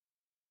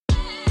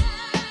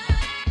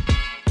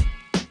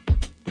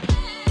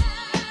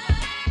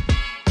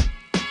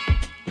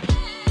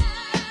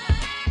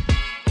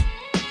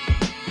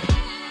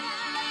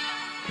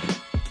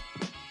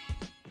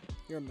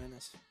a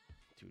menace.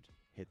 Dude,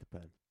 hit the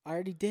pen. I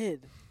already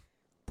did.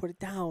 Put it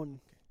down.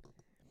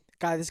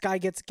 This guy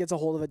gets a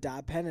hold of a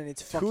dab pen and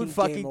it's fucking Dude,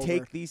 fucking game over.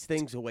 take these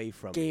things away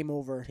from me. Game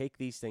over. Take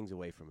these things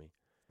away from me.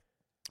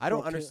 I don't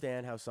Okay.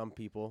 understand how some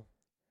people,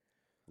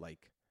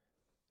 like...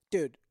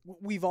 Dude,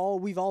 we've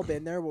all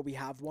been there where we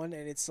have one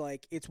and it's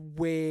like it's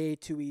way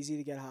too easy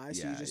to get high.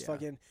 So you just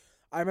fucking.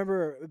 I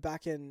remember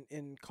back in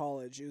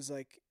college, it was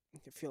like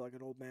I feel like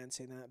an old man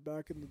saying that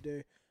back in the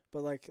day,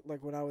 but like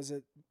when I was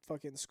at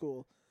fucking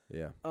school,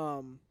 Yeah.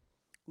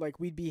 like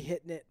we'd be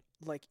hitting it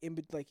like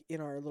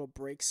in our little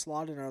break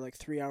slot in our like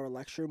 3-hour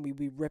lecture, and we'd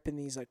be ripping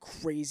these like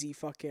crazy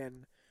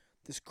fucking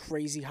this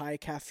crazy high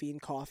caffeine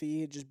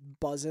coffee, just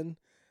buzzing.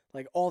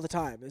 Like, all the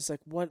time. It's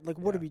like, what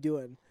are we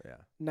doing? Yeah.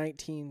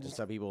 19. And Just,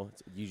 some people,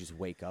 you just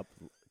wake up,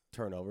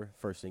 turn over,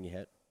 first thing you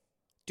hit.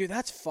 dude,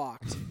 that's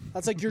fucked.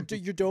 That's like your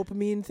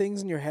dopamine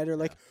things in your head are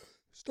like,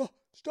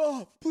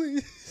 stop,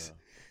 please.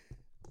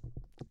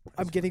 Yeah.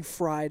 I'm getting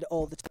fried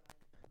all the time.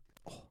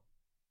 Oh.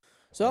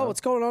 So, what's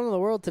going on in the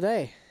world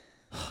today?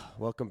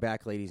 Welcome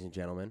back, ladies and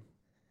gentlemen.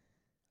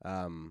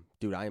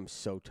 Dude, I am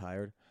so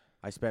tired.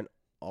 I spent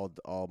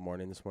all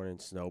morning this morning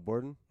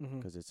snowboarding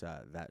because it's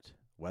that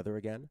weather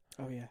again.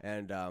 Oh, yeah.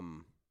 And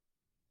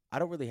I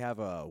don't really have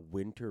a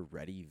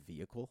winter-ready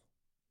vehicle.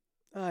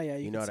 Oh, yeah.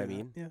 You know what I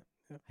mean? Yeah.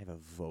 I have a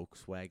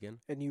Volkswagen.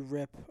 And you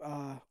rip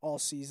all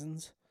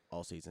seasons.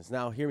 All seasons.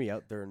 Now, hear me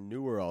out. They're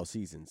newer all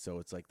seasons, so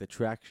it's like the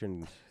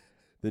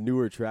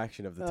newer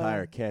traction of the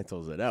tire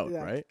cancels it out,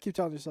 Yeah, right? keep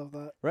telling yourself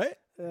that. Right?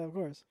 Yeah, of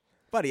course.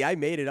 Buddy, I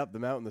made it up the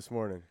mountain this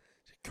morning.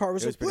 Car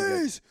was It like, was pretty good.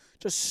 please,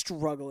 just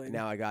struggling.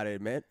 Now, I got to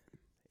admit,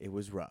 it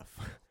was rough.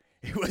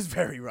 It was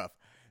very rough.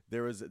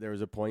 There was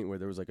a point where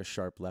there was like a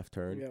sharp left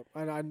turn. Yeah,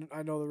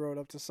 I know the road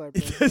up to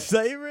Cyprus. To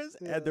Cyprus,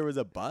 Yeah. and there was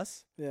a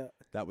bus Yeah.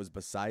 that was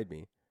beside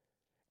me,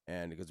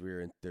 and because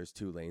there's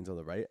 2 lanes on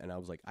the right, and I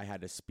was like, I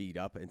had to speed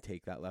up and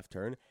take that left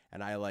turn,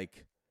 and I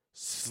like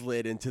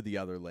slid into the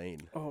other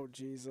lane. Oh,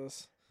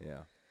 Jesus.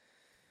 Yeah,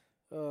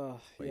 But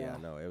yeah,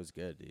 no, it was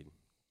good, dude.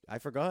 I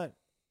forgot.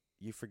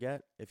 You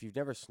forget if you've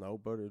never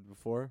snowboarded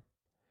before,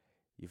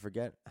 you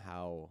forget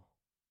how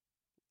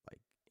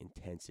like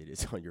intense it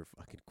is on your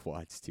fucking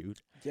quads, dude.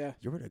 Yeah.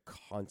 You're in a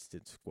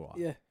constant squat.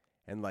 Yeah.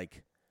 And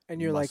like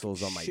And you're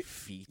muscles like on my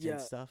feet yeah.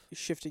 and stuff.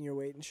 shifting your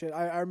weight and shit.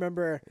 I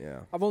remember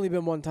Yeah. I've only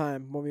been one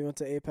time when we went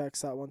to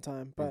Apex that one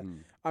time, but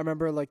I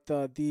remember like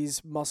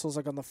these muscles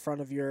like on the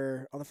front of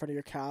your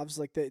calves,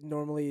 like that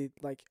normally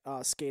like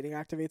skating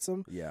activates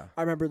them. Yeah.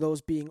 I remember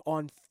those being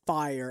on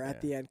fire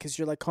at the end because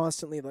you're like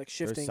constantly like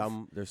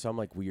shifting. There's some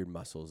like weird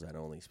muscles that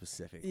only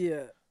specific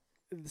Yeah,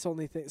 it's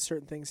only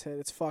certain things hit.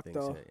 It's fucked things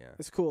though. hit, yeah.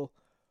 It's cool.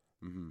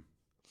 Mm-hmm.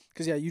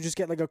 Because yeah, you just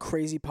get like a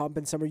crazy pump,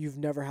 and somewhere you've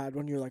never had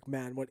one. You're like,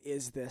 man, what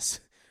is this?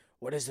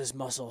 What is this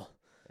muscle?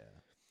 Yeah.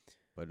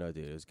 But no,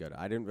 dude, it was good.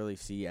 I didn't really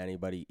see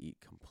anybody eat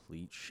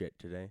complete shit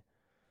today.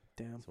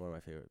 Damn. It's one of my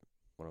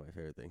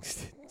favorite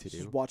things to do.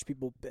 Just watch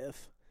people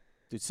biff.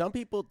 Dude, some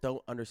people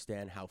don't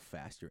understand how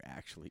fast you're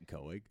actually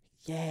going.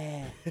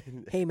 Yeah.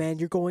 Hey man,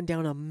 you're going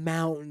down a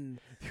mountain.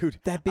 Dude,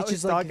 That bitch I was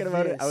is like talking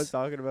about it. I was this.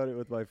 talking about it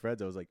with my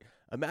friends. I was like,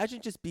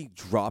 imagine just being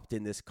dropped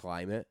in this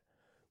climate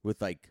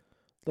with like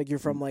Like you're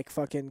from like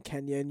fucking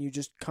Kenya and you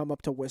just come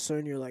up to Whistler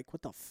and you're like,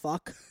 what the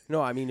fuck?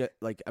 no, I mean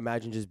like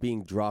imagine just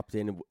being dropped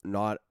in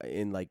not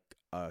in like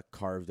a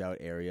carved out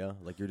area.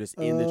 Like you're just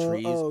in the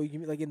trees. Oh, you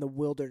mean like in the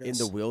wilderness?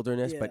 In the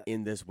wilderness, Yeah. but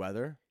in this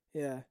weather.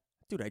 Yeah.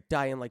 Dude, I'd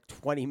die in like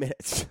 20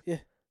 minutes. Yeah.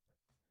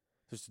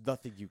 There's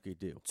nothing you could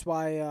do. That's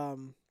why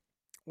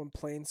when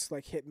planes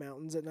like hit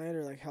mountains at night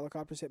or like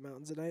helicopters hit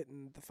mountains at night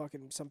and the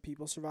fucking some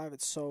people survive,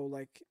 it's so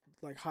like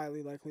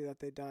highly likely that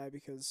they die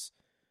because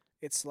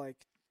it's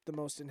like the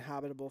most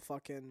inhabitable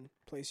fucking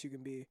place you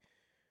can be.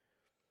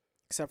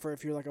 Except for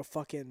if you're like a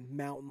fucking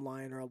mountain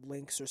lion or a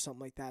lynx or something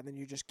like that, then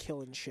you're just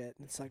killing shit.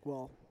 And it's like,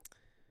 well,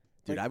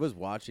 Dude, like, I was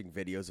watching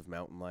videos of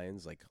mountain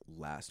lions like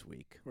last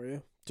week. were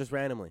you? Just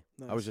randomly.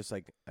 I was Nice. just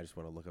like, I just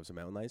want to look up some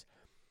mountain lions.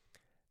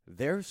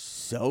 They're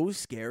so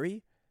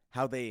scary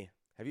how they...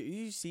 Have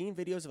you seen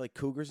videos of like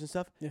cougars and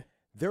stuff? Yeah.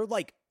 They're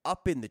like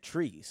up in the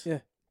trees. Yeah.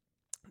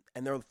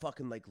 And they're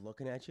fucking like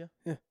looking at you.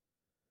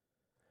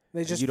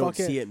 They just you don't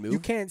fucking, see it move? You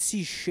can't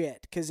see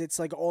shit because it's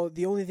like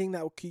the only thing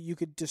that you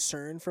could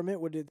discern from it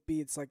would it be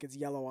it's like its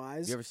yellow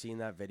eyes. You ever seen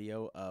that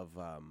video of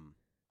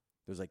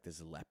there's like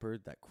this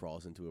leopard that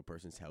crawls into a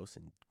person's house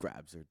and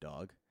grabs their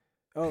dog?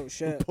 Oh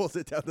shit. Pulls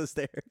it down the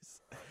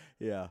stairs.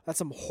 Yeah. That's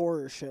some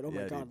horror shit. Oh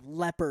my Yeah, god,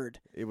 leopard.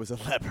 It was a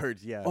leopard,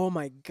 yeah. Oh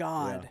my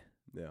god.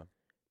 Yeah.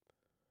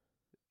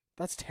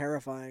 That's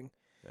terrifying.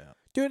 Yeah.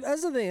 Dude,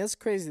 that's the thing. That's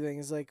the crazy thing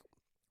is like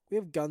we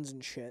have guns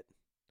and shit.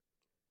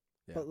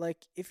 Yeah. But like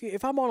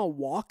if I'm on a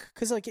walk,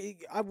 cause like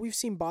we've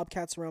seen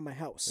bobcats around my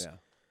house. Yeah.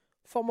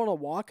 If I'm on a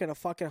walk and a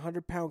fucking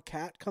 100-pound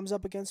cat comes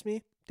up against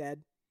me,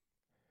 dead.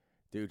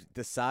 Dude,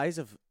 the size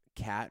of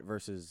cat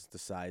versus the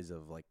size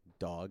of like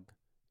dog,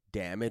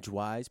 damage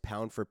wise,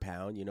 pound for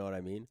pound, you know what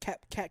I mean?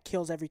 Cat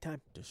kills every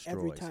time. Destroys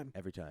Every time.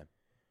 Every time.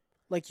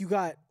 Like you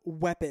got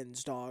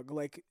weapons, dog.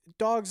 Like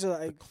dogs are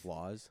The like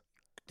claws.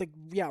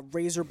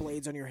 razor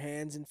blades on your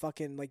hands and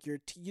fucking like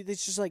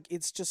it's just like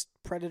it's just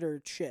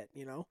predator shit,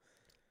 you know?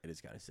 It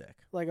is kind of sick.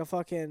 Like a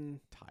fucking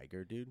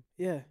Tiger, dude.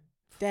 yeah,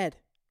 dead.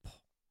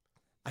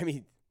 I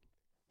mean,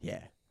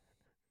 yeah.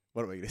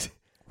 What am I gonna say?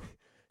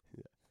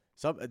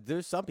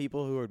 There's some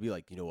people who would be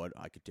like, you know what,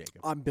 I could take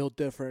him. I'm built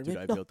different. Dude,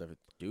 Man, I'm no, built different.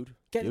 Dude,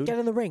 get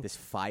in the ring. This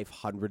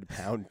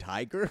 500-pound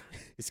tiger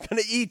is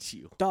gonna eat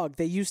you. Dog,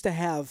 they used to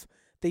have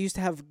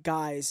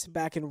guys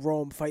back in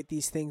Rome fight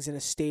these things in a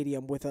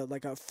stadium with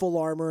a full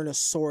armor and a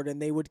sword,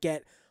 and they would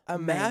get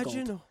Imagine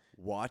mangled.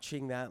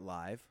 watching that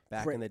live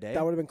back in the day.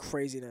 That would have been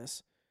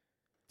craziness.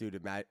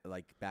 Dude,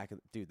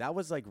 that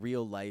was like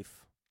real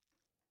life.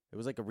 It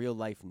was like a real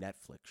life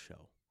Netflix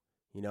show.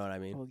 You know what I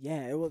mean? Well,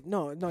 yeah, it was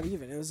not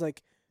even. It was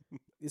like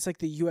it's like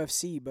the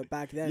UFC, but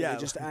back then they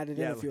just added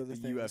in a few other the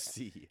things.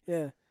 UFC.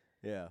 Yeah.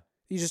 Yeah.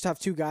 You just have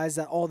two guys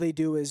that all they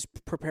do is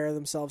prepare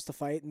themselves to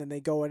fight, and then they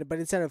go in. But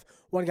instead of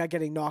one guy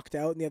getting knocked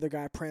out and the other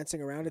guy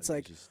prancing around, it's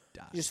like he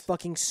just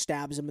fucking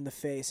stabs him in the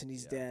face and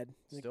he's dead.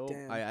 Still,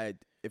 like, damn.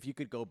 if you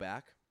could go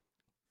back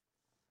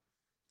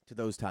to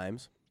those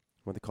times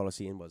when the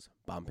Colosseum was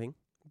buzzing.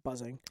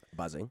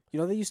 You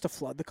know they used to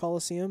flood the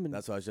Colosseum, and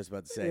That's what I was just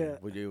about to say.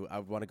 Yeah. I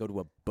want to go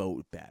to a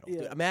boat battle.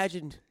 Yeah. Dude,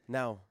 imagine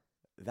now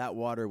that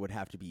water would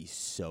be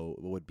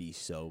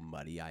so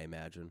muddy. I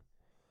imagine.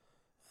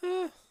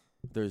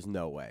 There's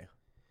no way.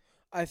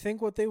 I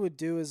think what they would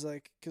do is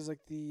because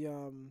the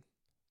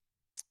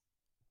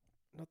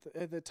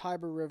the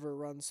Tiber River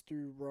runs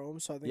through Rome,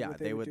 so I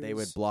think what they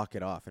would block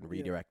it off and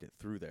redirect it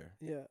through there.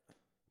 Yeah,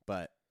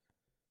 but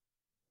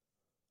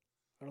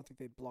I don't think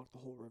they'd block the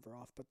whole river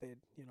off, but they'd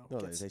no,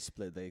 they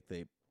split.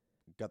 They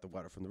got the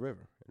water from the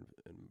river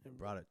and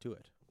brought it to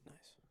it.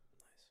 Nice.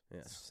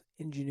 Yes,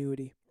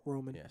 ingenuity,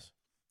 Roman. Yes.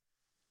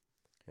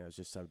 Yeah, it was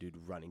just some dude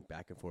running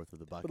back and forth with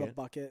a bucket. With a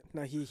bucket.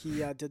 No, he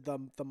did the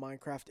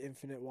Minecraft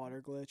infinite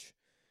water glitch.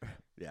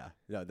 Yeah.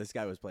 No, this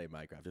guy was playing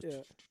Minecraft.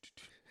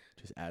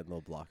 Just adding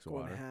little blocks of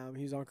Going water. ham.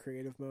 He was on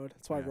creative mode.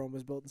 That's why Rome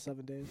was built in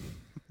 7 days.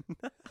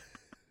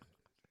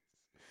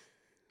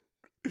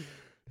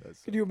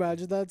 Can you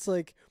imagine that? It's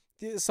like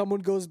someone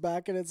goes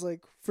back and it's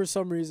like for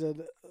some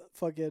reason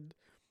fucking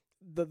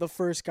the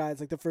first guy, it's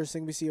like the first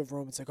thing we see of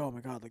Rome, it's like, oh my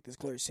god, like this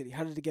glorious city.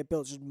 How did it get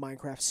built? Just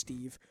Minecraft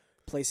Steve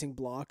placing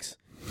blocks.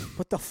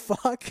 What the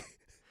fuck?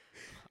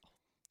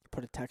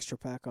 Put a texture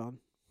pack on.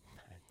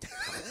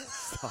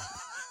 Stop.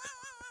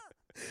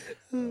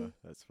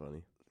 That's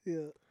funny.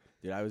 Yeah.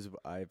 Dude,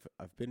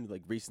 I've been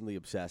like recently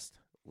obsessed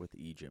with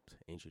Egypt,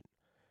 ancient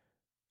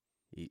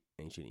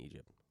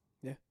Egypt.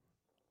 Yeah.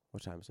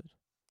 What time is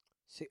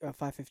it?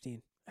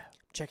 5:15.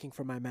 Checking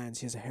for my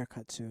mans. He has a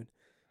haircut soon.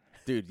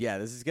 Dude, yeah,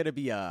 this is gonna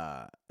be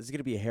a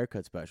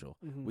haircut special.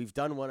 Mm-hmm. We've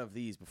done one of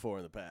these before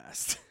in the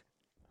past.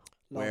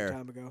 Long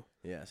time ago.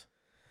 Yes.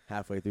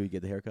 Halfway through, you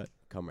get the haircut.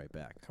 Come right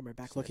back.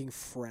 Looking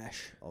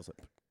fresh. Also,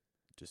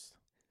 just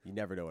you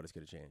never know what it's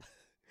gonna change.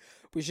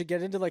 We should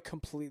get into like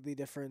completely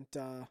different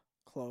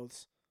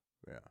clothes.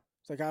 Yeah.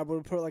 It's like I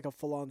would put like a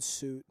full on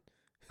suit.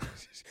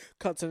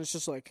 Cuts and it's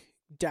just like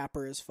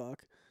dapper as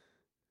fuck.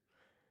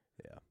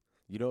 Yeah.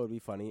 You know what would be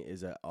funny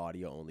is an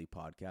audio only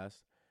podcast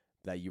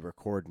that you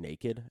record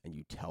naked and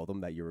you tell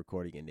them that you're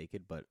recording it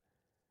naked, but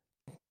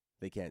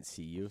they can't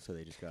see you, so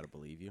they just gotta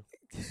believe you.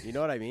 You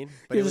know what I mean?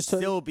 But it would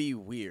still be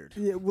weird.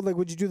 Yeah. Well, like,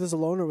 would you do this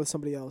alone or with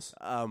somebody else?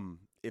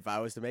 If I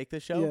was to make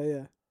this show,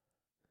 yeah.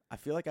 I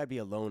feel like I'd be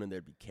alone and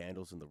there'd be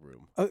candles in the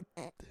room.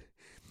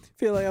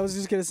 Feel like I was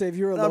just gonna say if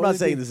you're alone. I'm not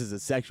saying this is a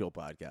sexual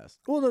podcast.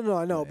 Well, no,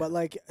 I know, but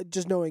like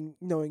just knowing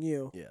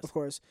you, yes. Of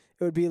course,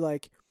 it would be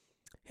like,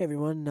 hey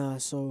everyone,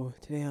 so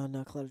today on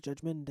Cloud of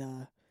Judgment,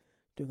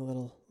 doing a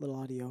little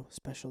audio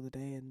special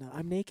today, and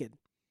I'm naked.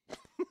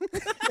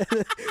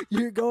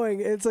 You're going.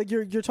 It's like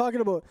you're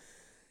talking about,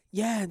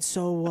 yeah, and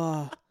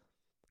so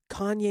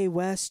Kanye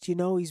West,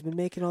 he's been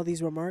making all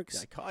these remarks.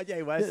 Yeah,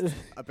 Kanye West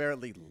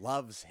apparently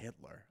loves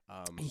Hitler.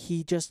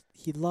 He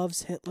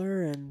loves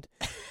Hitler, and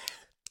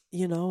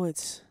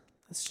it's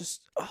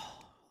just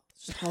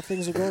how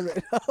things are going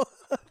right now.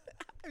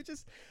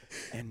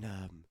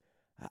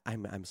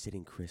 I'm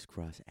sitting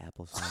crisscross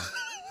applesauce.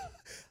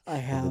 I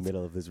have in the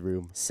middle of his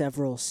room.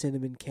 Several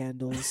cinnamon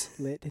candles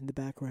lit in the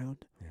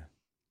background. Yeah,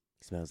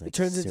 it smells like it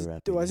turns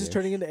syrup. Why is this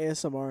turning into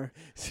ASMR?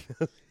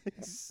 Syrup.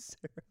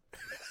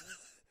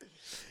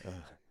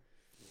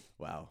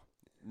 Wow.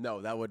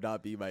 No, that would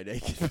not be my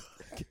naked.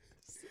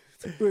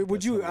 Wait,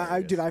 would you?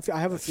 Dude, I have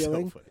a That's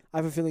feeling. So funny. I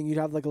have a feeling you'd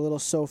have like a little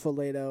sofa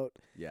laid out.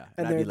 Yeah,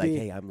 and I'd be there'd like, be-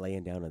 "Hey, I'm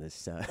laying down on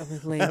this. I'm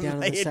laying down on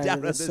the side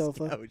of this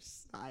sofa Couch.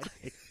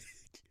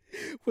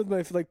 with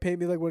my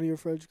paint me like one of your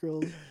French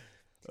girls.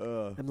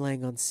 Uh, I'm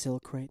laying on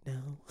silk right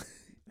now.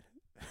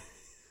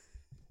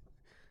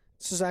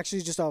 This is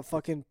actually just a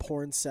fucking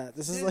porn set.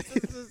 This is like.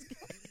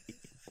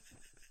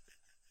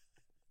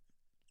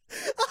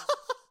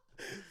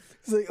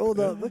 It's like, hold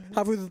up,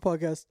 halfway through the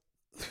podcast.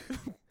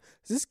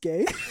 Is this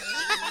gay?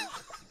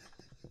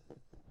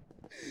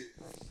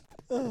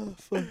 Oh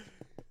fuck.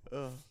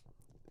 The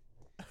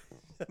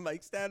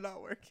mic stand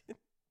not working.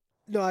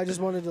 No, I just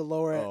wanted to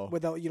lower it Oh.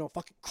 without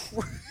fucking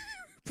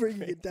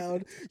bringing it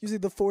down, using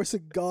the force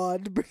of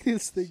God to bring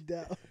this thing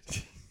down.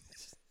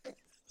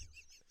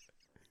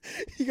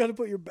 You got to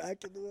put your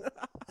back into it.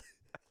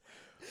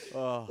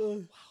 Oh, wow.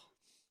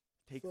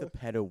 Take the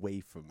pen away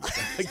from me.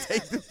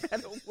 Take the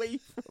pen away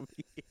from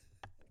me.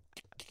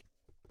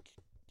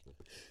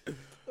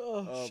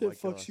 Oh shit,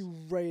 fucks gosh. you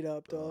right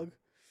up, dog.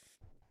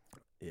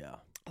 Yeah.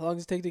 How long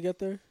does it take to get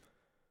there?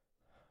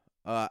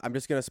 I'm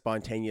just going to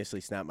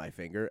spontaneously snap my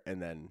finger,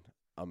 and then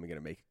I'm going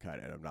to make a cut,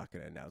 and I'm not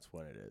going to announce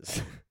when it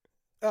is.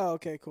 Oh,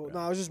 okay, cool. Yeah. No,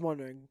 I was just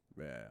wondering.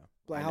 Yeah.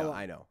 Like, I how know. long?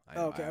 I know.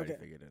 Oh, okay, I already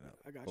okay. figured it out.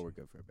 I got But you. we're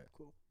good for a bit.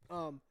 Cool.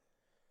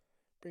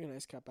 Bring an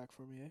ice cap back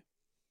for me, eh?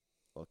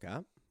 Little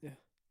cap? Yeah.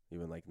 You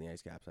been liking the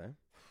ice caps, eh?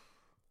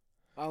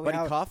 Oh, But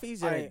yeah.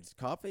 coffee's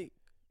coffee.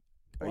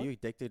 Are What? you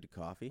addicted to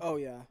coffee? Oh,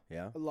 yeah.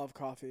 Yeah. I love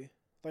coffee.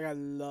 Like, I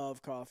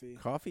love coffee.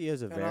 Coffee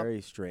is a And I'm-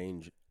 very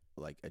strange,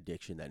 like,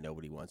 addiction that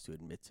nobody wants to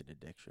admit's an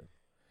addiction.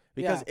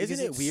 Because Yeah, isn't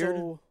it it's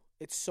weird?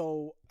 It's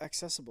so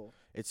accessible.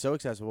 It's so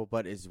accessible,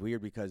 but it's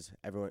weird because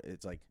everyone,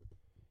 it's like,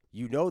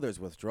 there's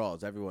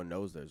withdrawals. Everyone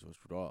knows there's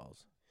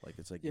withdrawals. Like,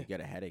 it's like Yeah. you get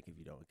a headache if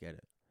you don't get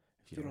it.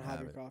 If you don't have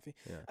your it. coffee.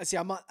 Yeah. I see.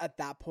 I'm not at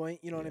that point.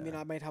 You know what I mean?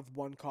 Yeah. I might have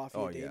one coffee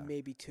Oh, a day, yeah.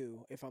 maybe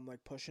two, if I'm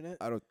like pushing it.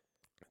 I don't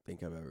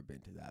think I've ever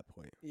been to that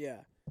point. Yeah,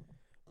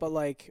 but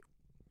like,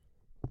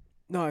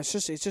 no, it's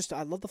just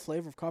I love the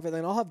flavor of coffee.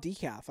 Then I'll have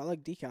decaf. I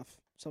like decaf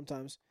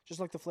sometimes, just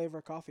like the flavor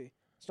of coffee.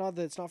 It's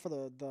not for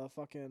the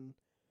fucking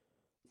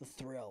the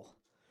thrill,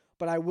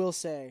 but I will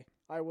say,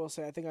 I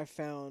think I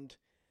found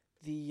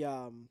the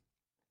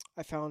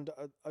I found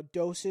a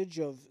dosage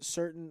of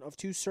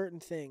two certain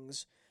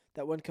things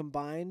that when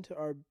combined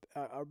are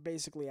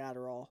basically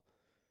Adderall.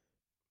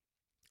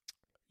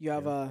 You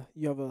have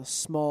a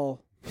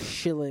small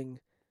shilling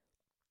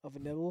of a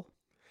nibble,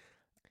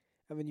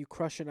 and then you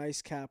crush an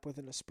ice cap with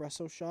an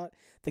espresso shot.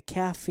 The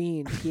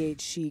caffeine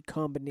THC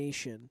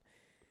combination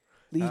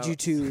leads you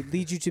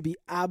to be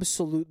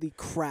absolutely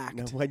cracked.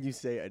 Now, when you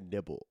say a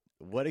nibble,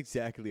 what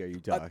exactly are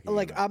you talking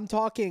like about? I'm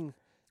talking,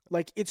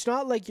 like it's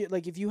not like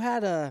if you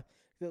had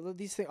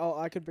these things. Oh,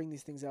 I could bring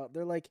these things out.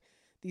 They're like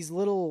these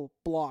little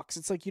blocks.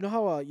 It's like you know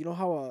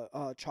how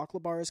a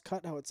chocolate bar is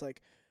cut. How it's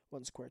like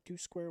 1 square, 2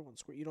 square, 1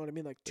 square. You know what I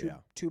mean? Like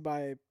two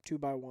by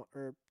 1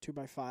 or 2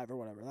 by 5 or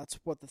whatever. That's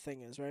what the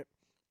thing is, right?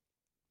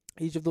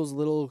 Each of those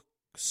little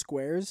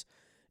squares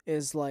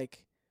is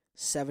like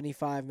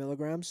 75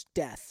 milligrams.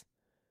 Death.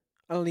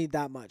 I don't need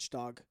that much,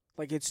 dog.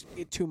 Like it's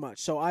too much.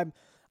 So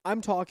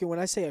I'm talking when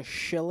I say a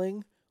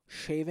shilling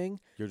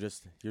shaving.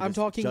 I'm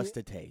talking just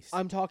a taste.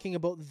 I'm talking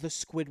about the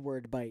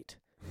Squidward bite.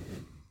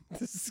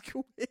 The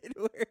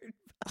Squidward.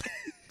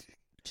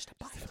 Just a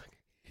bite.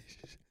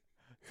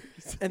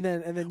 And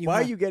then you. Why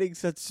are you getting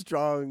such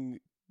strong,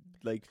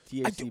 like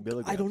THC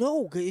milligrams? I don't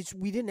know. 'Cause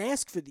we didn't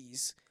ask for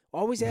these.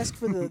 Always ask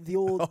for the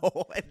old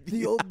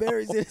the old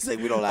berries. It's like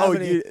we don't have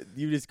any.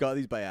 You just got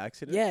these by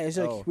accident? Yeah, it's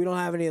like we don't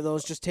have any of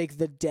those. Just take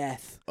the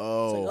death.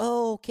 Oh. It's like,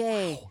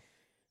 okay,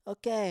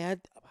 okay.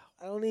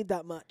 I don't need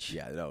that much.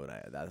 Yeah, no,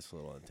 that's a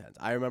little intense.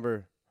 I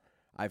remember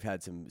I've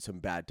had some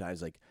bad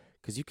times, like,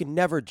 because you can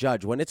never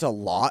judge when it's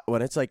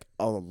like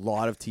a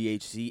lot of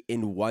THC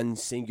in one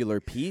singular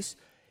piece.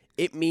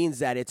 It means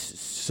that it's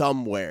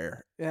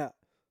somewhere. Yeah.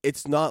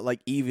 It's not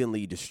like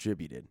evenly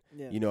distributed.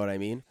 Yeah. You know what I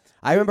mean?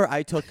 I remember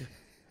I took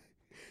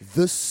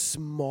the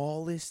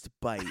smallest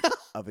bite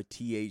of a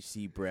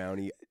THC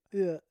brownie,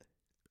 Yeah.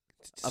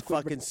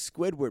 fucking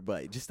Squidward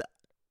bite.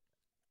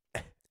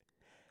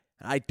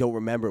 I don't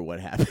remember what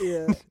happened.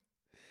 Yeah.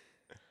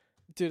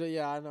 Dude,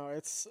 yeah, I know.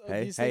 It's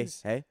these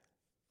things. Hey.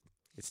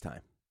 It's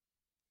time.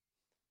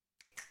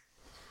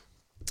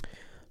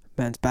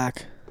 Man's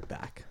back.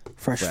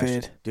 Fresh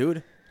fade.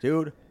 Dude.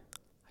 I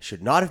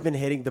should not have been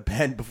hitting the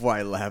pen before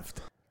I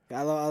left.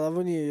 I love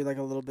when you're like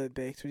a little bit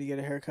baked when you get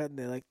a haircut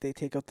and they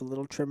take out the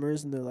little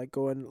trimmers and they're like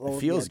going. It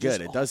feels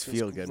good. It does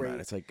feel good, man.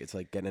 It's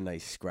like getting a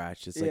nice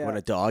scratch. It's like when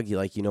a dog,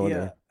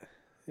 when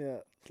yeah,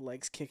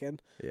 legs kicking.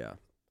 Yeah.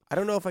 I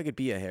don't know if I could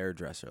be a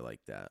hairdresser like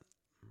that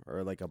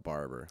or like a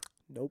barber.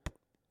 Nope.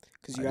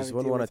 Because I you just gotta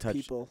wouldn't deal wanna with touch-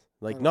 people.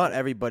 Like not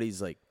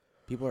everybody's like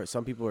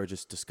some people are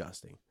just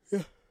disgusting.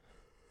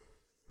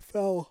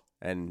 Foul.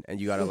 And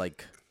you got to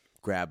like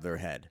grab their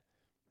head.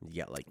 You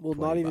get like Well, $20.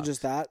 not even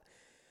just that.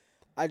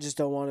 I just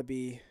don't want to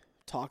be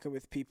talking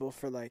with people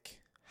for like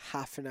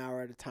half an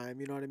hour at a time.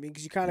 You know what I mean?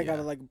 Because you kind of Yeah. got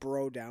to like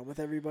bro down with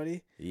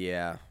everybody.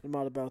 Yeah. I'm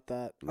not about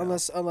that. No.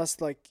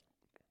 Unless like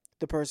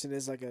the person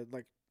is like a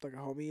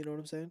homie. You know what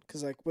I'm saying?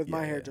 Because like with my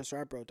Yeah, yeah. hairdresser,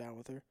 I bro down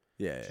with her.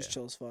 Yeah. She's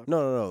chill as fuck.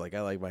 No. Like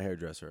I like my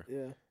hairdresser,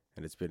 Yeah.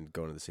 and it's been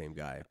going to the same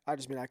guy. I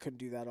just mean I couldn't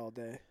do that all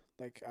day.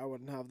 Like I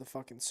wouldn't have the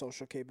fucking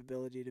social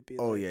capability to be.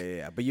 Oh like,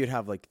 yeah. But you'd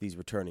have like these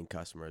returning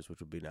customers, which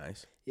would be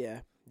nice, Yeah.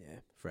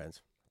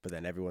 friends. But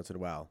then every once in a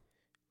while,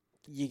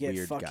 You get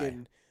Weird guy.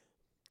 fucking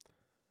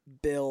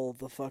Bill,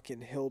 the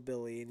fucking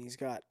hillbilly, and he's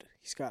got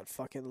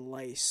fucking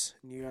lice,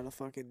 and you gotta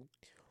fucking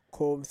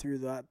comb through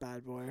that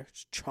bad boy,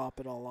 just chop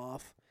it all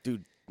off.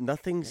 dude,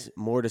 nothing's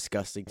more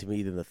disgusting to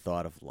me than the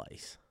thought of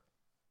lice.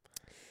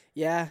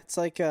 Yeah, it's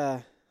like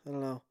I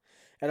don't know.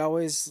 It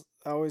always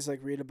I always like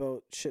read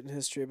about shit in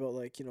history about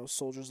like, you know,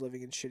 soldiers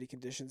living in shitty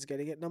conditions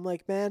getting it, and I'm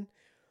like, man,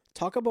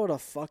 talk about a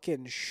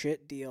fucking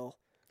shit deal.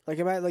 Like,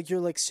 like you're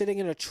like sitting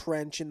in a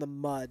trench in the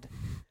mud,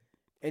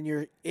 and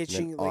you're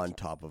itching. And like, on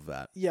top of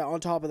that, yeah, on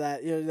top of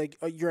that, you're like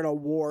you're in a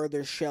war.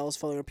 There's shells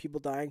falling on people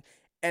dying,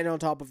 and on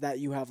top of that,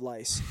 you have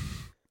lice.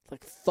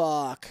 Like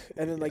fuck,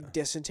 and then like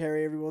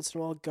dysentery every once in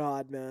a while.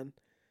 God, man,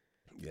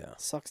 yeah,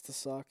 sucks to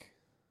suck.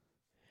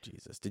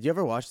 Jesus. Did you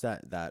ever watch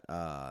that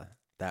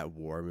that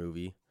war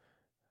movie?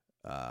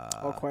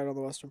 All Quiet on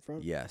the Western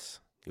Front. Yes,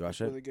 you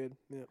watched It's it. really good.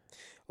 Yeah,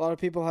 a lot of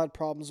people had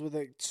problems with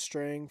it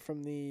straying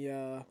from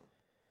the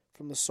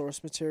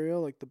source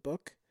material, like the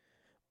book,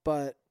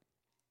 but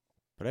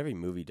every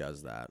movie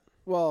does that.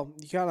 well,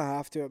 you kind of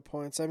have to at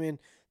points. I mean,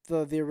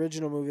 the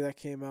original movie that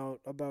came out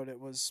about it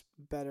was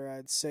better,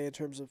 I'd say, in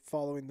terms of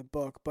following the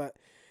book, but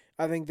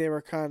I think they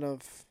were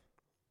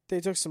they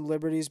took some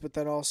liberties, but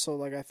then also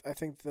like I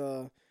think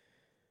the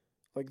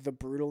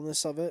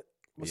brutalness of it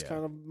was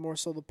kind of more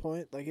so the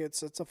point. Like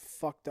it's a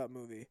fucked up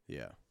movie.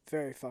 Yeah.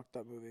 Very fucked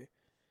up movie.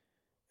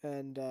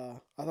 And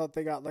I thought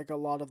they got like a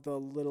lot of the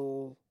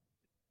little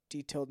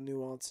detailed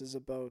nuances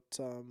about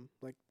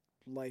like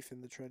life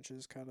in the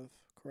trenches kind of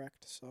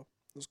correct. So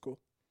it was cool.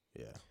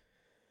 Yeah.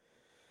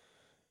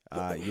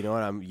 You know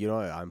what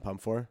I'm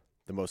pumped for?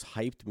 The most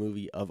hyped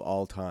movie of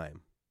all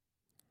time.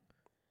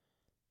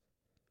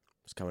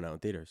 It's coming out in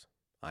theaters.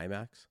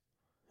 IMAX.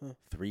 Huh.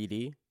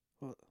 3D.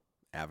 What?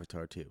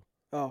 Avatar 2.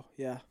 Oh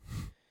yeah.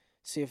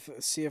 See if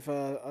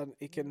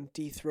it can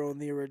dethrone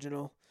the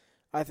original.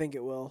 I think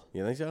it will.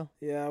 You think so?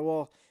 Yeah.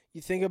 Well,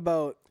 you think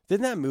about.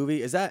 Didn't that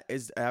movie is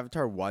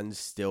Avatar 1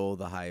 still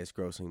the highest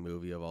grossing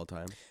movie of all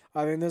time?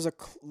 I mean, there's a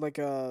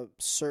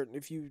certain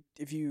if you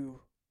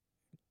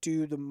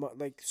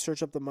do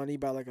search up the money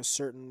by like with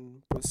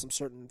some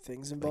certain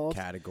things involved,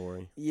 Like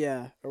category.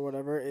 yeah, or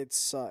whatever,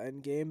 it's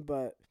Endgame,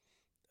 but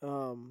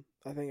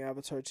I think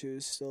Avatar 2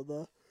 is still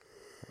the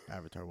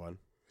Avatar 1.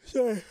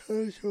 Sorry,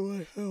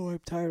 I'm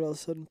tired all of a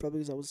sudden, probably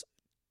because I was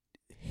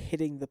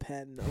hitting the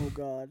pen. Oh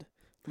God,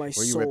 my Were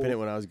soul. you ripping it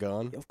when I was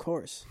gone? Of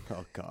course.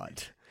 Oh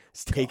God,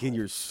 it's taking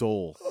your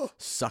soul,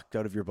 sucked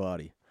out of your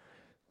body.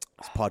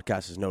 This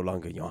podcast is no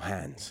longer in your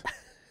hands;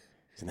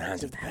 it's in the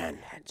hands of the pen.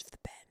 Hands of the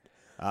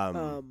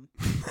pen.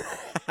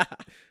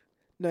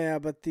 No, yeah,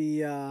 but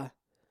the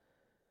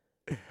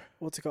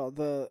what's it called?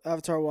 The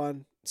Avatar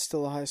 1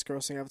 still the highest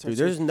grossing Avatar. Dude,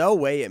 2. there's no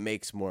way it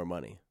makes more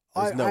money.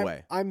 There's no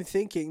way. I'm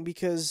thinking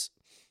because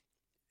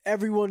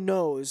everyone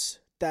knows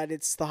that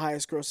it's the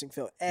highest grossing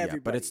film. Everybody.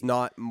 Yeah, but it's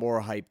not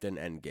more hype than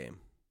Endgame.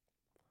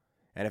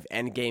 And if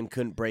Endgame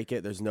couldn't break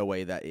it, there's no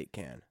way that it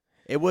can.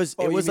 It was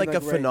you mean like a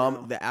like right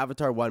phenomenon. now? The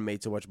Avatar 1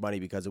 made so much money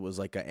because it was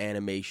like an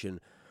animation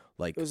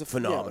like It was a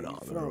phenomenon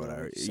or phenomenon,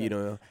 whatever. like you You said.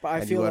 know, But I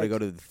and feel you got to like go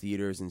to the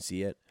theaters and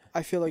see it.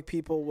 I feel like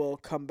people will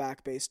come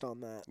back based on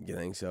that. You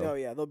think so? Oh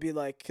yeah, they'll be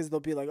like,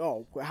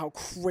 oh, how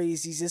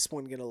crazy is this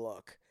one gonna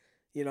look?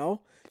 You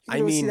know, I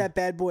you go see mean- that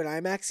bad boy in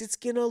IMAX. It's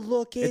gonna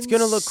look. It's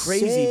going to look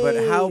crazy, but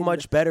how insane.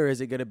 much better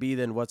is it going to be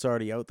than what's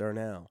already out there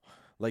now?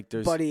 Like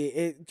there's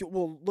Buddy,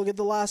 look at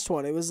the last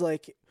one. It was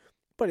like,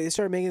 buddy, they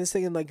started making this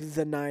thing in like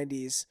the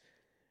 90s,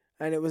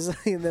 and it was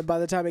like, and then by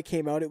the time it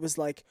came out, it was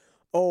like,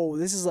 oh,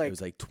 this is it like,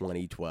 was like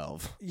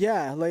 2012.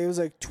 yeah, like it was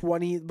like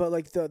 20, but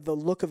like the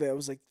look of it,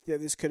 was like, yeah,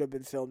 this could have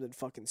been filmed in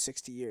fucking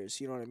 60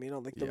 years. You know what I mean?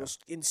 On like the Yeah.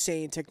 most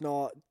insane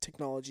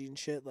technology and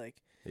shit. Like,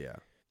 Yeah.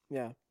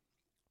 yeah,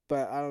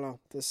 but I don't know.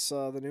 This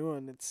the new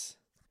one, it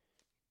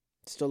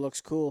still looks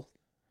cool.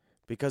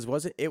 Because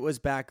it was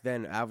back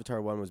then,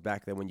 Avatar 1 was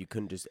back then when you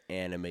couldn't just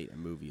animate a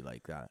movie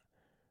like that,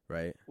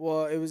 right?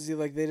 Well, it was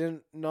like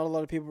not a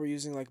lot of people were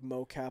using like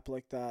mocap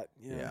like that.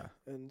 Yeah.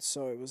 And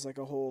so it was like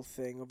a whole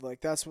thing of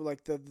like, that's what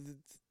like the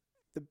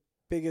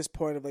biggest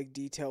point of like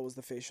detail was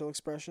the facial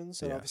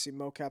expressions. And Yeah. obviously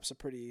mocap's a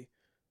pretty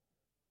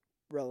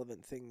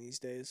relevant thing these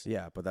days.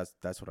 Yeah, but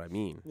that's what I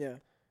mean. Yeah.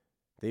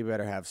 They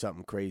better have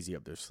something crazy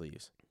up their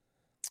sleeves.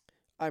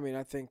 I mean,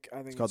 I think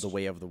It's called The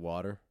Way of the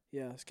Water.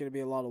 Yeah, it's going to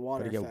be a lot of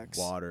water Gotta get effects.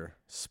 water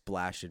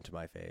splashed into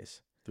my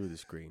face through the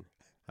screen.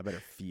 I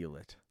better feel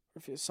it.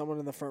 If someone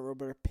in the front row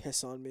better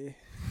piss on me.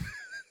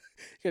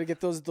 You got to get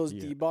those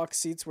Yeah. D-box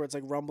seats where it's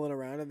like rumbling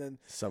around and then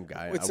Some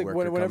guy. it's a like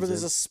worker whenever comes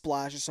there's in, a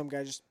splash or some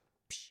guy just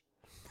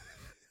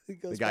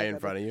the guy in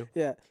front of you.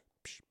 Yeah.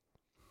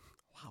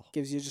 Wow.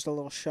 Gives you just a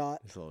little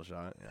shot. Just a little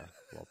shot. Yeah.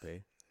 Well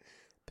paid.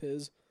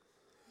 Piz.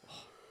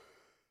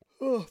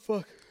 Oh,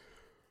 fuck.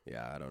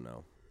 Yeah, I don't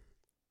know.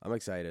 I'm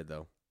excited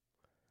though.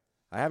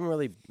 I haven't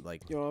really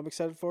like You know what I'm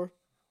excited for?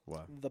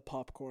 what? The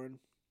popcorn.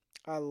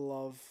 I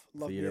love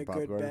me Theater a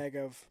popcorn? good bag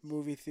of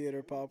movie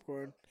theater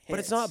popcorn. But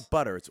it's Hits. not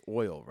butter, it's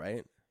oil,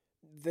 right?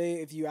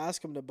 If you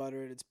ask them to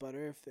butter it, it's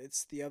butter. If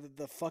it's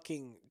the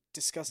fucking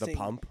disgusting The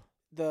pump.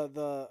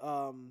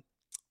 the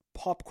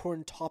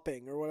popcorn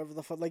topping or whatever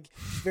the fuck, like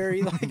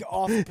very like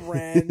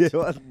off-brand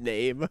What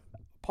name?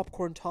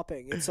 popcorn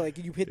topping. It's like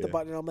you hit the Yeah.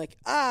 button and I'm like,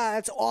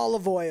 it's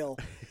olive oil.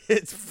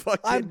 It's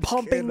fucking I'm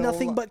pumping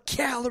nothing canola. but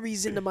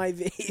calories into my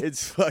veins.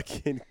 It's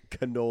fucking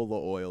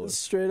canola oil.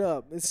 Straight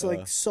up. It's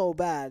like so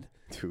bad.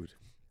 Dude.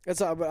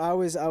 But I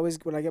always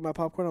when I get my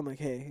popcorn, I'm like,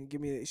 hey,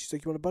 give me. She's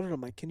like, you want a butter? I'm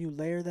like, can you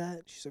layer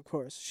that? She's of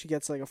course. She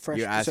gets like a fresh.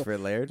 You ask so for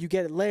it layered? You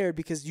get it layered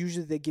because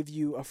usually they give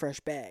you a fresh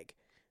bag.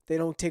 They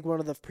don't take one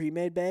of the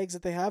pre-made bags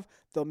that they have.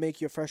 They'll make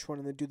you a fresh one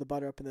and then do the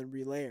butter up and then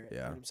relayer it. You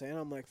know what I'm saying?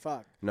 I'm like,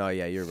 fuck. No,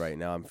 yeah, you're right.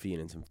 Now I'm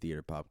feeding some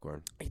theater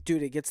popcorn.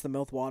 Dude, it gets the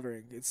mouth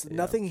watering.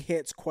 Nothing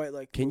hits quite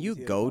like. Can you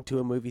go to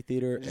a movie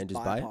theater and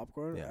just buy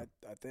popcorn? Yeah.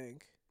 I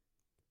think.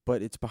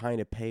 But it's behind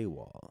a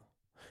paywall.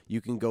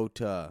 You can go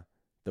to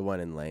the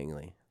one in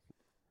Langley.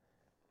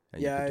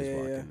 And you can just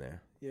walk in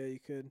there. Yeah, you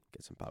could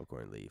Get some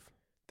popcorn and leave.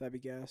 That'd be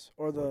gas.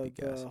 Or the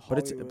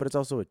But it's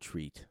also a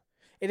treat.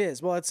 It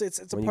is. Well, it's a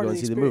when part you of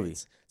go the see the movie.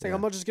 experience. It's like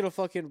I'm not just gonna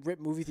fucking rip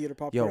movie theater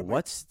popcorn. Yo,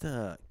 what's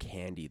the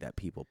candy that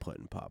people put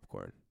in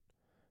popcorn?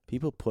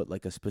 People put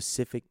like a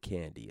specific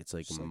candy. It's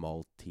like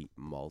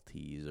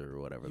Maltese or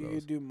whatever you those. You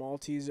could do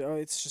Maltese. Oh,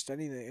 it's just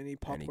anything. Any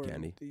popcorn.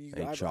 Any candy.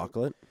 Any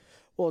chocolate?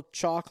 Well,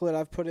 chocolate.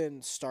 I've put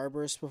in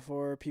Starburst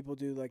before. People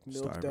do like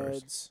Milk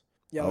Duds.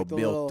 Yeah, like the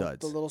Milk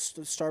Duds. The little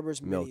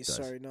Starburst Milk minis.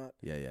 Duds. Sorry, not.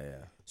 Yeah.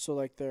 So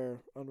like they're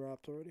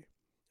unwrapped already.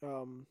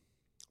 I've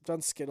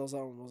done Skittles. That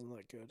one wasn't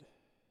that good.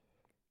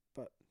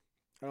 But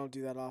I don't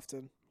do that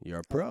often. You're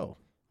a pro.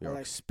 You're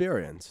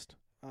experienced.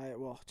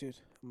 Dude,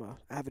 I'm an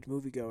avid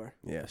moviegoer.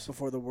 Yes.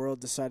 Before the world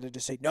decided to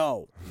say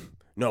no.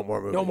 No more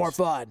movies. No more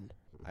fun.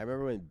 I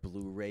remember when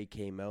Blu-ray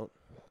came out.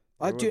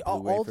 Dude,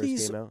 all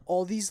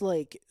these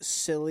like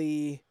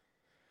silly,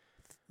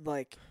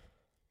 like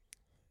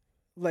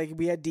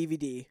we had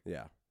DVD.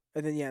 Yeah.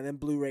 And then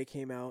Blu-ray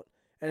came out,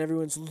 and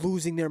everyone's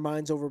losing their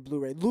minds over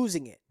Blu-ray,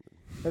 losing it.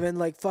 And then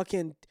like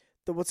fucking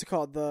what's it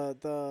called?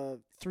 The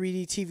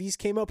 3D TVs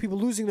came out, people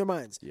losing their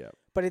minds. Yeah.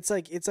 But it's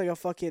like a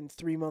fucking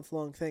 3-month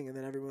long thing, and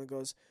then everyone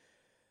goes,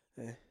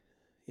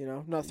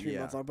 not 3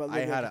 months long. But I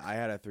had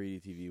a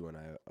 3D TV when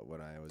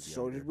I was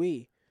so younger. did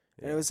we.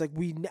 Yeah. And it was like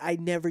I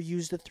never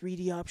used the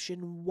 3D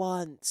option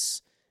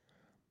once,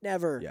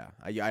 never. Yeah,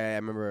 I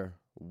remember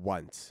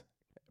once,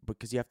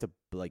 because you have to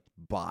like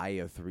buy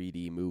a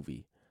 3D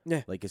movie.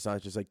 Yeah, like it's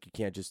not just like you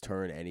can't just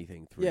turn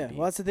anything 3D. Yeah,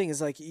 well that's the thing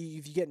is like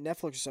if you get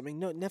Netflix or something,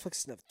 no,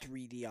 Netflix doesn't have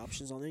 3D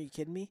options on there. Are you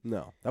kidding me?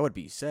 No, that would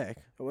be sick.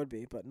 It would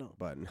be, but no.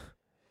 But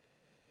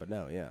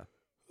no, yeah.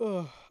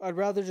 I'd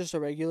rather just a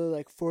regular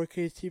like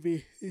 4K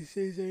TV these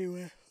days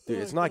anyway. Dude,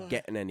 it's not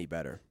getting any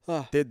better.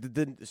 Some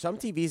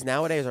TVs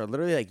nowadays are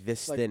literally like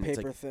this like thin. Paper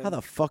It's like, thin. how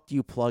the fuck do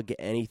you plug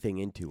anything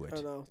into it? I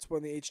don't know. It's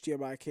when the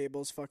HDMI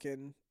cable's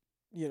fucking,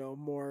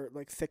 more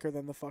like thicker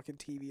than the fucking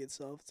TV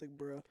itself. It's like,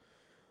 bro.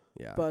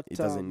 Yeah, but it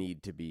doesn't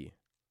need to be.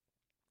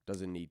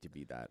 Doesn't need to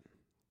be that.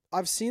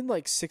 I've seen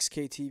like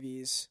 6K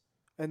TVs,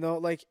 and though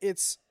like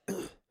it's.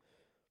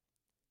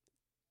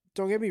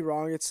 Don't get me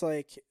wrong. It's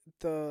like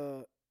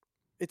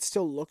it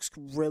still looks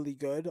really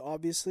good,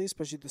 obviously,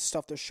 especially the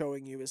stuff they're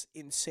showing you is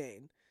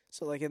insane.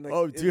 So like in the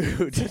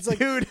it's like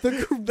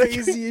the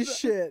craziest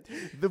shit.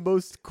 The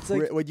most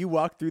like, when you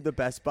walk through the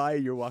Best Buy,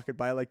 you're walking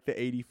by like the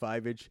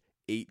 85-inch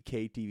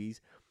 8K TVs.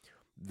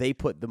 They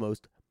put the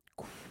most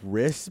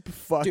crisp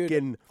fucking.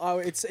 Dude,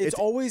 it's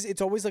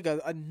always like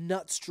a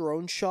nuts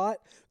drone shot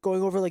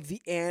going over like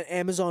the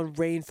Amazon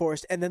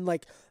rainforest, and then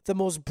like the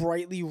most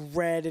brightly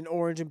red and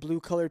orange and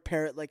blue colored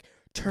parrot like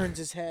turns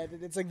his head,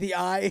 and it's like the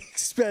eye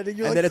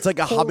expanding. And then it's like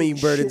a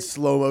hummingbird in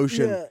slow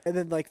motion. Yeah, and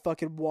then like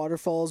fucking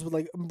waterfalls with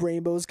like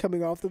rainbows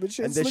coming off them and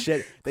shit. And this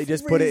shit, they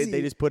just put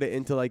it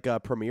into like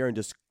Premiere and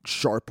just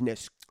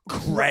sharpness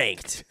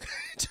cranked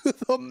to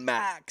the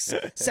max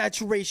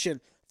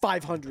saturation.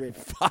 500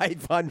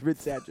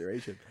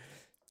 saturation.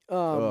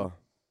 No,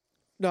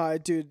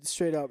 dude,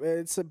 straight up.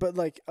 But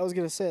like I was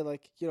gonna say,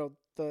 like the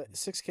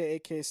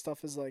 6K, 8K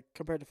stuff is like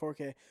compared to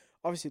 4K,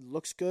 obviously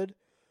looks good,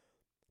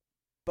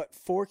 but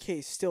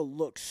 4K still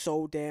looks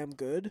so damn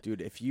good,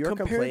 dude. If you're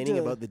complaining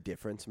about the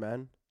difference,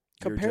 man,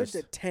 compared to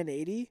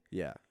 1080,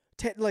 yeah,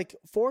 like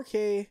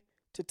 4K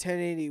to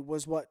 1080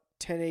 was what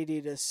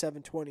 1080 to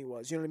 720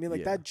 was. You know what I mean?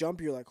 Like that jump,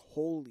 you're like,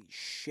 holy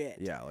shit.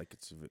 Yeah, like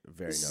it's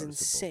very this noticeable.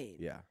 Is insane.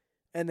 Yeah.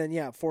 And then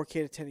 4K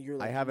to 10, you're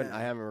like, I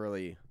haven't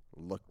really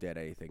looked at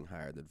anything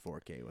higher than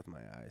 4K with my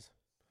eyes.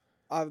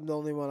 The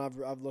only one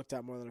I've looked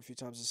at more than a few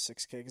times is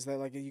 6K, because they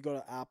like you go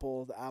to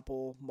Apple, the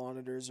Apple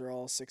monitors are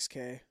all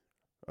 6K.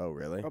 Oh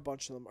really? A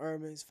bunch of them. Or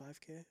maybe it's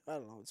 5K. I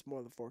don't know. It's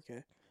more than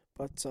 4K.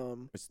 But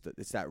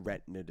it's that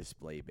Retina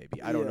display,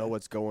 baby. I don't know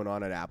what's going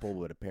on at Apple,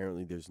 but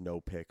apparently there's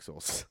no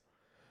pixels.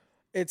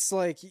 It's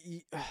like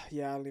I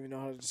don't even know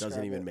how to describe it.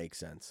 Doesn't even make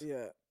sense.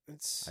 Yeah.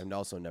 I've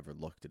also never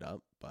looked it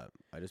up, but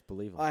I just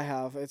believe them. I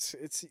have. It's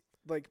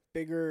like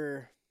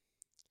bigger.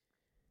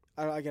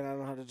 I don't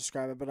know how to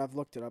describe it, but I've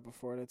looked it up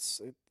before, and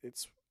it's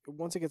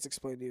once it gets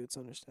explained to you, it's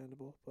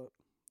understandable. But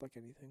like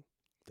anything,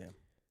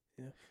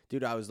 yeah.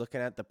 Dude, I was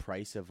looking at the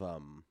price of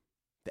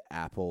the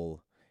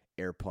Apple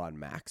AirPod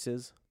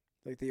Maxes,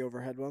 like the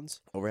overhead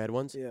ones. Overhead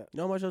ones. Yeah. You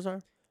know how much those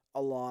are?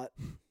 A lot.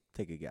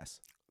 Take a guess.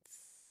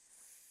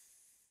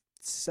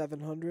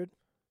 700.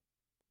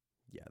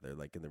 Yeah, they're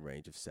like in the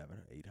range of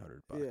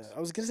 $700-800. Yeah, I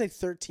was gonna say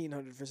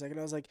 1,300 for a second.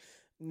 I was like,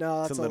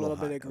 no, that's a little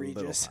bit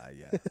egregious. A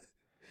little high,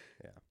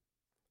 yeah.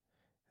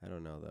 I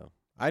don't know though.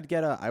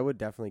 I would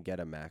definitely get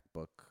a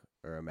MacBook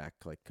or a Mac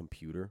like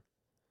computer.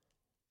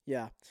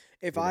 Yeah.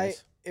 Be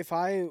nice. If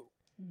I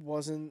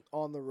wasn't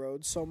on the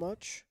road so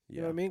much, you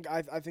know Yeah. what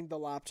I mean? I think the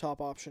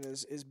laptop option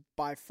is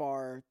by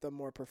far the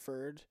more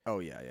preferred. Oh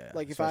yeah, yeah.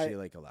 Like, if especially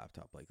like a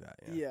laptop like that.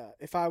 Yeah. Yeah.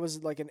 If I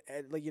was like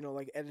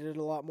edited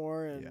a lot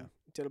more and Yeah.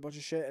 did a bunch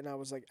of shit and I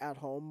was like at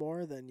home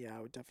more, then yeah,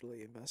 I would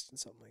definitely invest in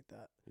something like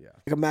that. Yeah.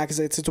 Like a Mac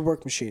it's a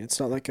work machine. It's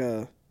not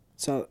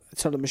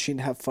a machine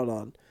to have fun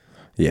on.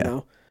 You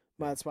know?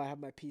 That's why I have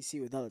my PC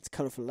with all its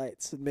colorful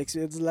lights.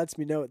 It lets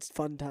me know it's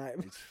fun time.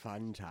 It's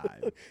fun time.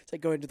 It's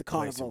like going to the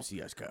Play carnival. some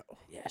CS:GO.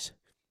 Yes.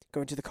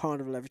 Going to the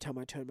carnival every time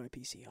I turn my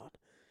PC on.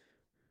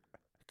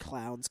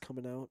 Clowns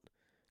coming out.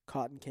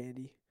 Cotton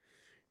candy.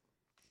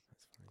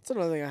 That's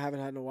another thing I haven't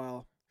had in a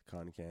while.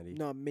 Cotton candy.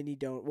 No, mini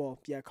donut. Well,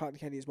 yeah, cotton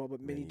candy as well,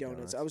 but mini donuts.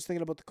 donuts. I was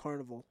thinking about the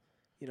carnival.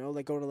 You know,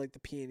 like going to like the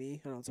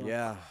P&E. I don't know.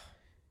 Yeah,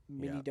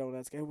 Mini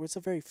donuts. It's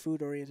a very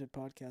food-oriented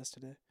podcast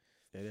today.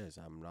 it is.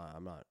 I'm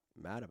not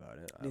mad about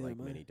it. I Neither like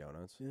am I. mini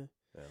donuts. Yeah.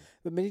 Yeah.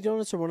 But mini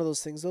donuts are one of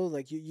those things, though.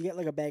 Like, you get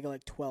like a bag of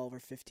like 12 or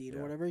 15 or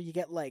Yeah. whatever. You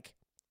get like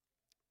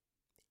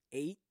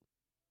 8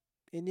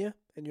 in you,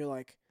 and you're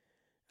like,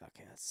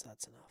 okay, that's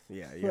enough.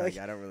 Yeah, you're Like,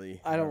 like, I don't really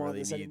want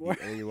this need anymore.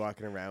 and you're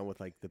walking around with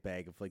like the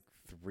bag of like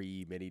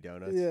 3 mini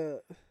donuts. Yeah.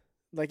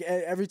 Like,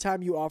 every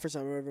time you offer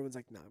something, everyone's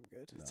like, nah, I'm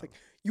good. No. It's like,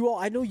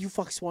 I know you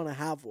fucks want to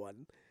have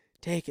one.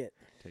 Take it.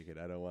 Take it.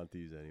 I don't want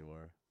these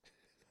anymore.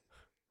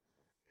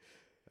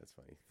 That's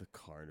funny. The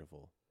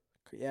carnival.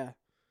 Yeah.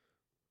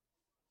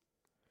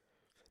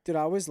 Dude,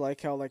 I always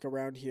like how, like,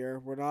 around here,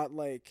 we're not,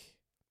 like,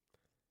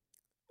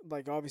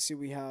 obviously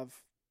we have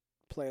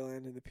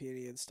Playland and the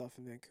P&E and stuff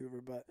in Vancouver,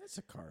 but, That's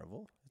a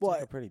carnival. It's What?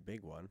 like a pretty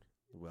big one.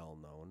 Well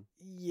known.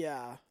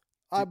 yeah.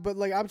 But,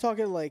 like, I'm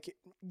talking, like,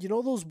 you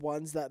know those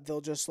ones that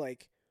they'll just,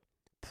 like,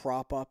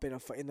 prop up in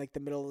like, the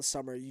middle of the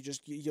summer?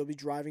 You'll be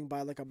driving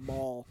by, like, a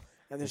mall,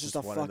 and there's just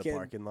a one fucking... in the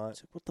parking lot.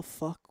 It's like, what the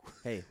fuck?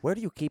 Hey, where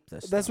do you keep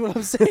this? That's stuff? what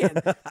I'm saying.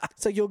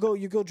 It's like you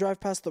go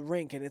drive past the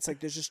rink, and it's like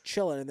there's just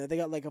chilling in there. They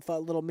got like a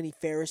little mini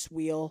Ferris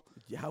wheel.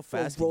 How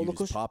fast did roller you just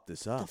coaster. pop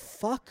this The up?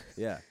 fuck?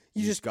 Yeah.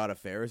 You just got a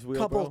Ferris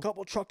wheel, bro?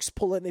 Couple trucks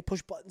pull in, they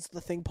push buttons,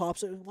 the thing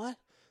pops. What?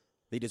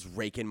 They just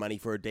rake in money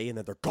for a day and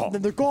then they're gone. And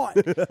then they're gone.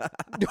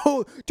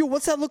 No, dude,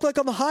 what's that look like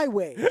on the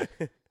highway?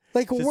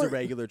 Like, Just a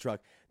regular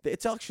truck.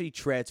 It's actually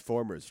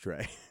Transformers,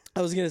 Trey.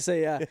 I was gonna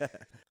say, yeah.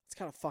 It's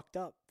kind of fucked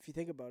up if you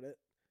think about it.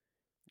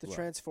 The What?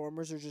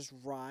 Transformers are just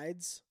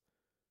rides.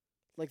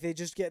 Like they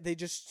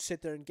just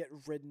sit there and get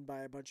ridden by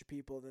a bunch of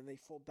people, and then they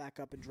fold back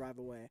up and drive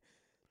away.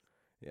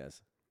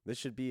 Yes. This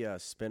should be a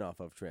spin-off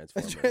of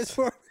Transformers.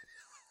 Transformers,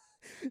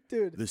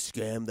 dude. The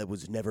scam that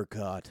was never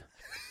caught.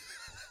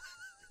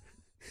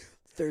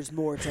 There's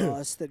more to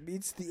us than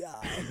meets the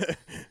eye.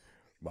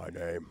 My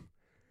name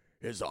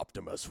is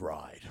Optimus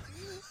Ride.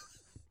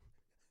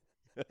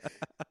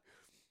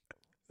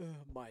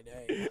 My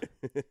name.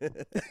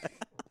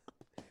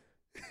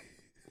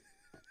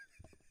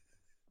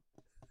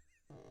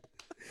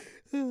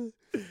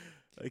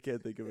 I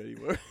can't think of any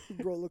more.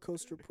 Roller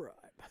Coaster Prime.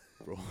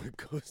 Roller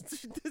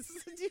coaster. This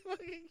is you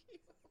fucking.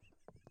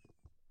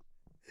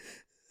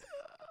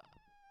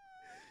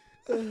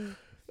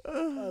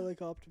 I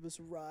like Optimus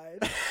Ride.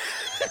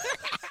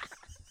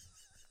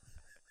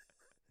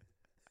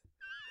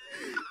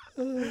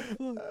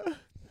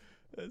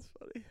 That's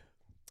funny.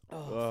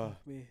 Oh,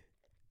 fuck me.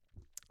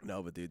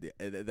 No, but dude,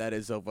 that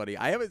is so funny.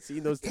 I haven't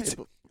seen those type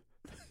of.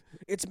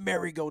 It's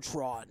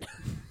Merry-Go-Tron.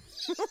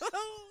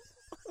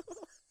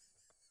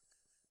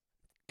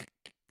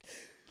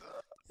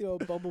 You know,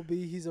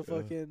 Bumblebee, he's a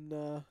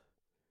fucking...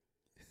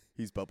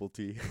 He's bubble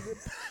tea.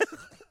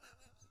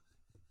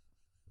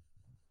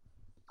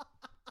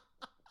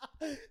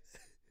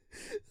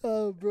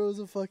 Bro's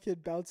a fucking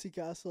bouncy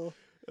castle.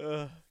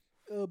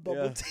 Bubble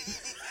Yeah. tea.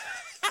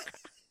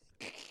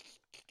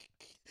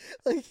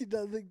 Like, he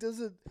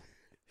doesn't...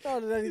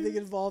 Not in anything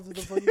involved in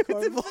the fucking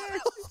carnival.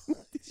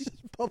 It's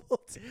just bubble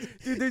tea.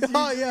 Dude, there's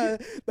Oh, usually- yeah.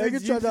 there's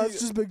Megatron, that's usually-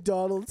 just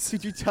McDonald's.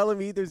 Dude, you telling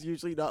me there's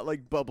usually not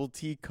like bubble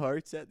tea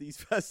carts at these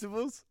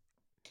festivals?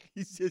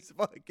 He's just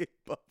fucking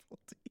bubble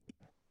tea.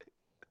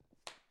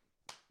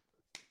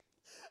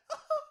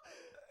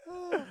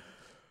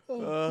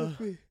 Fuck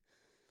me.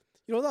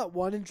 You know that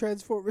one in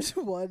Transformers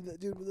 1? That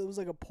dude, that was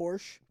like a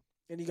Porsche,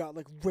 and he got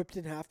like ripped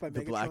in half by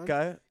The Megatron? black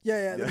guy?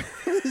 Yeah.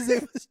 His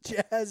name was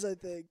Jazz, I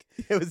think.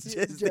 It was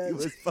Yeah, just, Jazz. it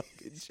was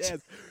fucking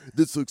Jazz.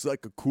 This looks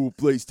like a cool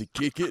place to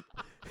kick it.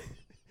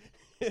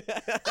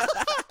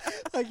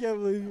 I can't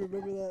believe you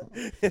remember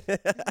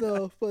that.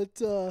 No, but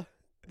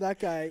that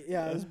guy,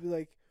 yeah, I was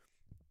like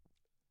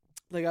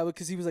I would,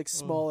 because he was like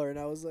smaller, and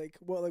I was like,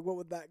 what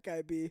would that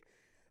guy be?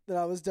 Then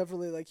I was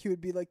definitely like, he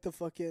would be like the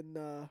fucking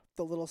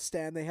the little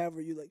stand they have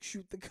where you like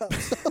shoot the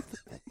cups off.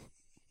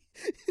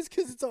 It's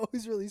because it's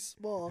always really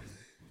small.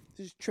 It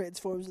just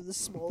transforms into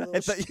small little. I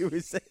thought you were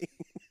saying.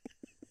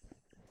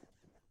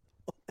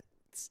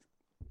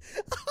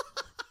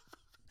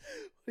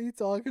 What are you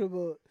talking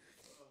about?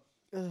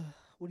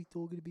 What are you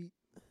talking about?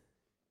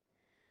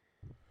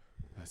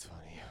 That's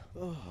funny.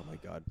 Oh my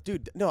god,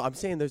 dude! No, I'm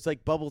saying there's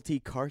like bubble tea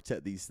carts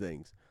at these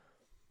things.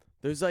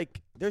 There's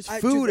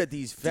food at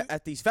these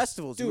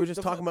festivals. Dude, We were just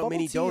the talking about bubble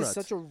mini tea donuts. is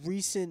such a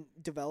recent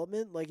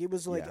development. Like, it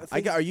was like, Yeah.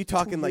 I think Are you 2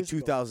 talking like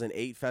years ago.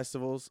 2008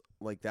 festivals,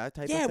 like that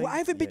type of Yeah, thing? well, I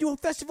haven't been to a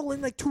festival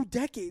in like 2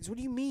 decades. What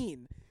do you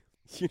mean?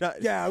 You're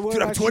not. Yeah, I went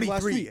dude, I'm actually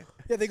last 23. week.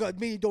 Yeah, they got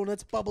mini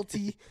donuts, bubble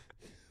tea.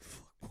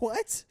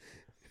 What?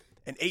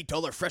 And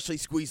 $8 freshly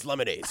squeezed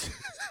lemonades.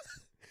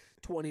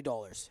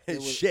 $20.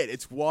 Shit,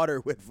 it's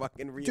water with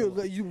fucking real.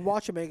 Dude, you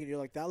watch them make it, you're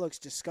like, that looks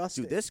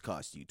disgusting. Dude, this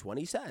cost you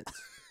 20 cents.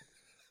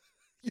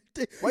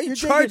 You're Why are you you're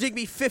charging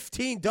me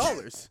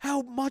 $15?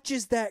 How much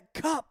is that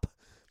cup?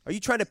 Are you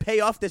trying to pay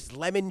off this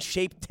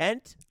lemon-shaped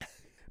tent? Are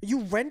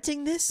you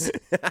renting this?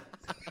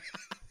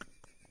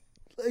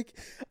 Like,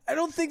 I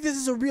don't think this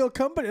is a real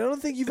company. I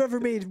don't think you've ever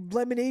made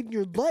lemonade in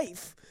your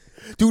life.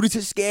 Dude, it's a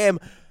scam.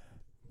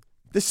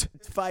 This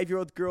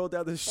 5-year-old girl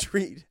down the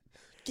street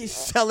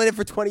selling it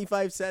for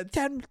 25 cents.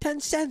 10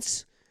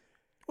 cents.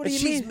 What do you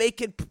she's mean?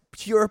 making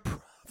pure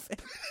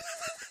profit.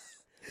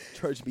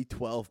 Charge me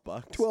 $12.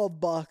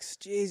 $12.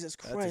 Jesus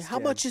That's a Christ. How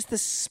scam. much is the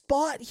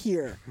spot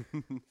here?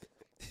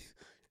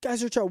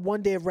 Guys are charging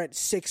 1 day of rent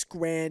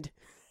 $6,000.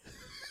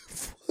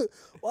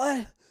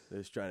 What? They're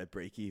just trying to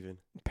break even.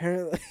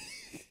 Apparently.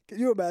 Can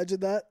you imagine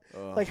that?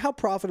 Ugh. Like, how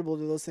profitable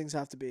do those things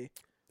have to be?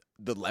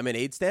 The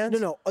lemonade stands?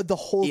 No, the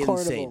whole Insane.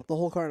 carnival. The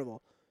whole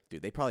carnival.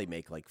 Dude, they probably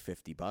make like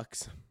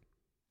 $50.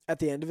 At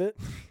the end of it?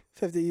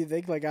 50, you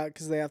think? Like,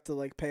 because they have to,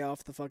 like, pay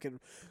off the fucking...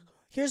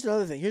 Here's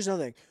another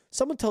thing.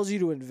 Someone tells you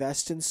to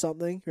invest in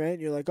something, right?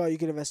 And you're like, oh, you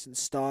can invest in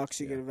stocks.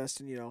 You can invest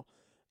in,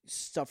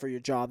 stuff for your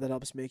job that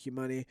helps make you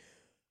money. You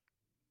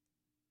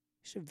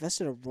should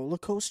invest in a roller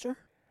coaster?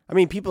 I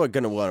mean, people are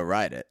going to want to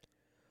ride it.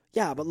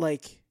 Yeah, but,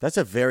 like... That's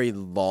a very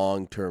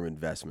long-term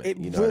investment. It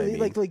you know really,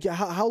 what I mean?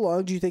 how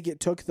long do you think it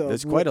took, though?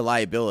 There's quite a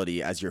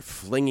liability as you're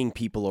flinging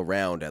people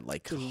around at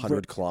like Just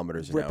 100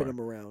 kilometers an ripping hour. them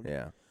around.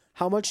 Yeah.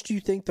 How much do you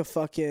think the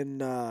fucking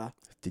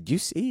Did you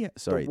see?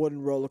 Sorry. the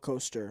wooden roller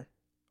coaster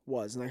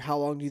was? And, like, how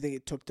long do you think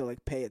it took to,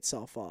 like, pay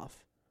itself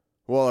off?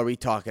 Well, are we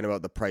talking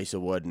about the price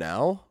of wood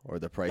now or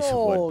the price of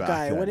wood back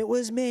guy, then? when it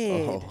was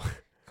made. Oh.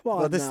 Come on,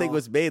 Well, this thing now.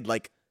 was made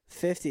like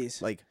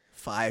 50s.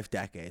 5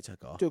 decades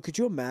ago. Dude, could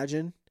you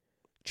imagine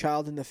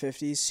child in the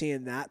 50s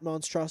seeing that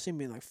monstrosity and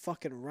being like,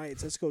 fucking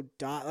rights, let's go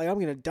die. Like, I'm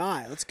going to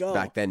die. Let's go.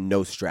 Back then,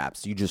 no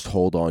straps. You just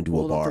hold on to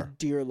Hold a on bar. for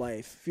dear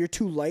life. If you're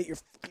too light, you're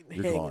fucking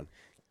You're hanging. gone.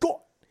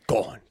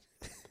 Gone.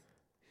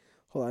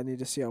 Hold on, I need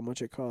to see how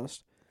much it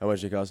cost. How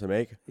much it cost to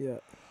make? Yeah.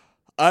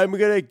 I'm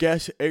going to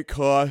guess it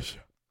cost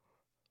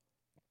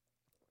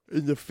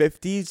in the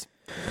 50s.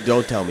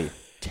 Don't tell me.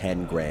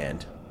 10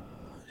 grand.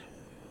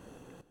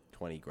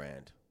 20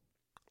 grand.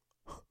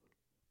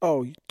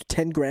 Oh,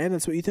 10 grand?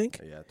 That's what you think?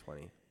 Yeah,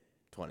 20.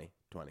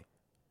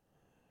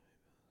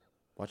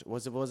 Watch,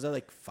 was it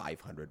like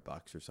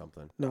 $500 or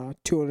something? No,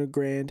 200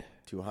 grand.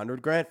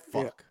 200 grand?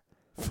 Fuck.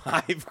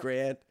 5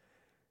 grand.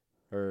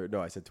 Or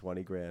no, I said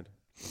 20 grand.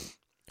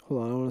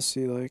 Hold on, I want to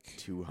see, like...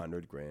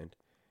 200 grand.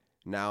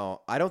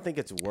 Now, I don't think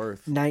it's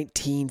worth...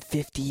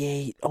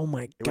 1958. Oh,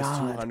 my It was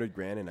God. 200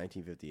 grand in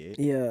 1958?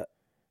 Yeah.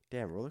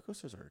 Damn, roller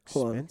coasters are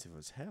Hold on. expensive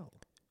as hell.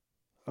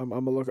 I'm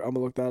gonna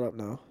look that up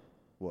now.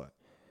 What?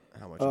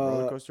 How much a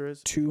roller coaster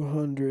is?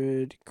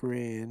 200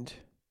 grand.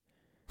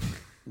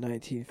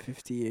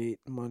 1958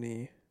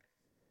 money.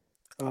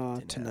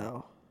 To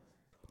now.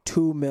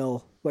 2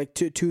 mil. Like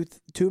 2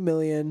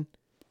 million.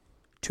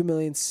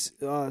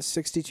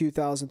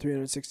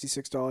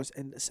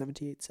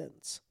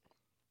 $62,366.78.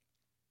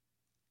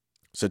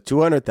 So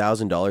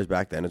 $200,000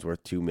 back then is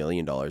worth $2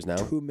 million now?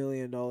 $2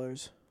 million.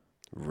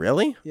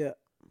 Really? Yeah.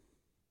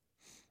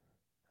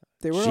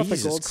 They weren't off the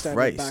Jesus gold standard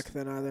Christ. back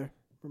then either.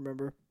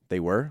 Remember? They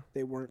were?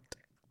 They weren't.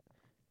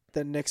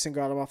 Then Nixon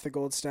got them off the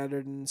gold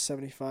standard in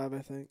 75, I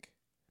think.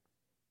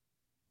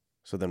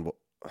 So then,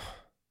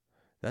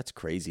 that's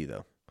crazy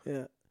though.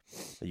 Yeah.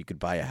 You could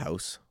buy a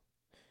house.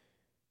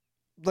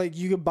 Like,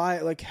 you could buy,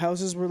 like,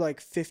 houses were like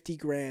 50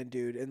 grand,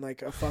 dude. And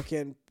like a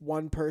fucking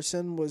one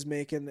person was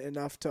making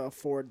enough to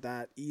afford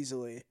that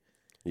easily.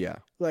 Yeah.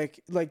 Like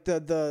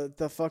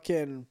the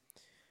fucking,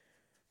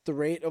 the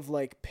rate of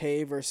like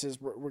pay versus,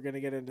 we're going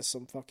to get into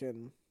some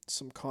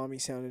commie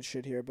sounding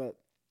shit here, but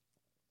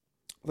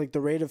like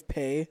the rate of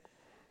pay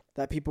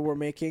that people were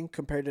making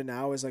compared to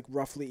now is like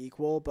roughly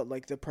equal, but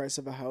like the price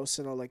of a house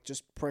and like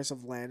just price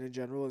of land in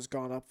general has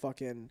gone up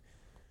fucking,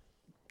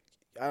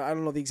 I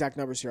don't know the exact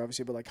numbers here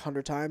obviously, but like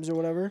 100 times or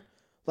whatever.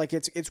 Like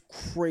it's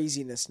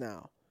craziness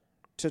now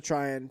to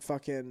try and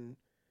fucking,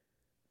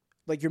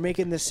 like, you're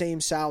making the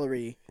same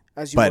salary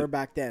as you were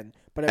back then,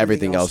 but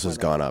everything else has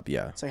went gone up.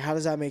 Yeah. It's like, how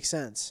does that make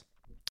sense?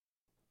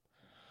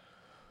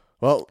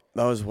 Well,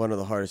 that was one of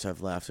the hardest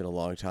I've laughed in a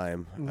long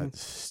time. Mhm.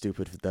 That's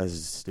stupid. That's the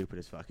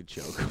stupidest fucking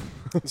joke.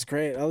 It's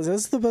great.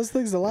 That's the best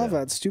things to laugh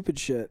Yeah. at. Stupid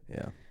shit.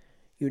 Yeah.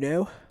 You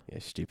know? Yeah,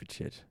 stupid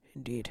shit.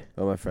 Indeed.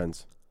 Well, my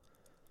friends,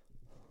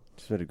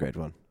 it's been a great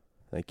one.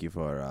 Thank you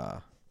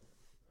for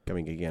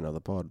coming again on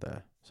the pod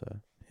there. So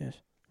Yes.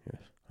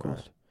 Yes. Of course.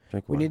 Alright.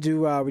 Drink We water.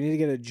 need to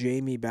get a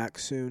Jamie back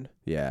soon.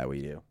 Yeah,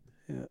 we do.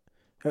 Yeah.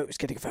 Oh, he's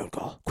getting a phone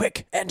call.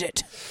 Quick, end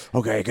it.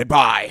 Okay,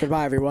 goodbye.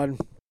 Goodbye, everyone.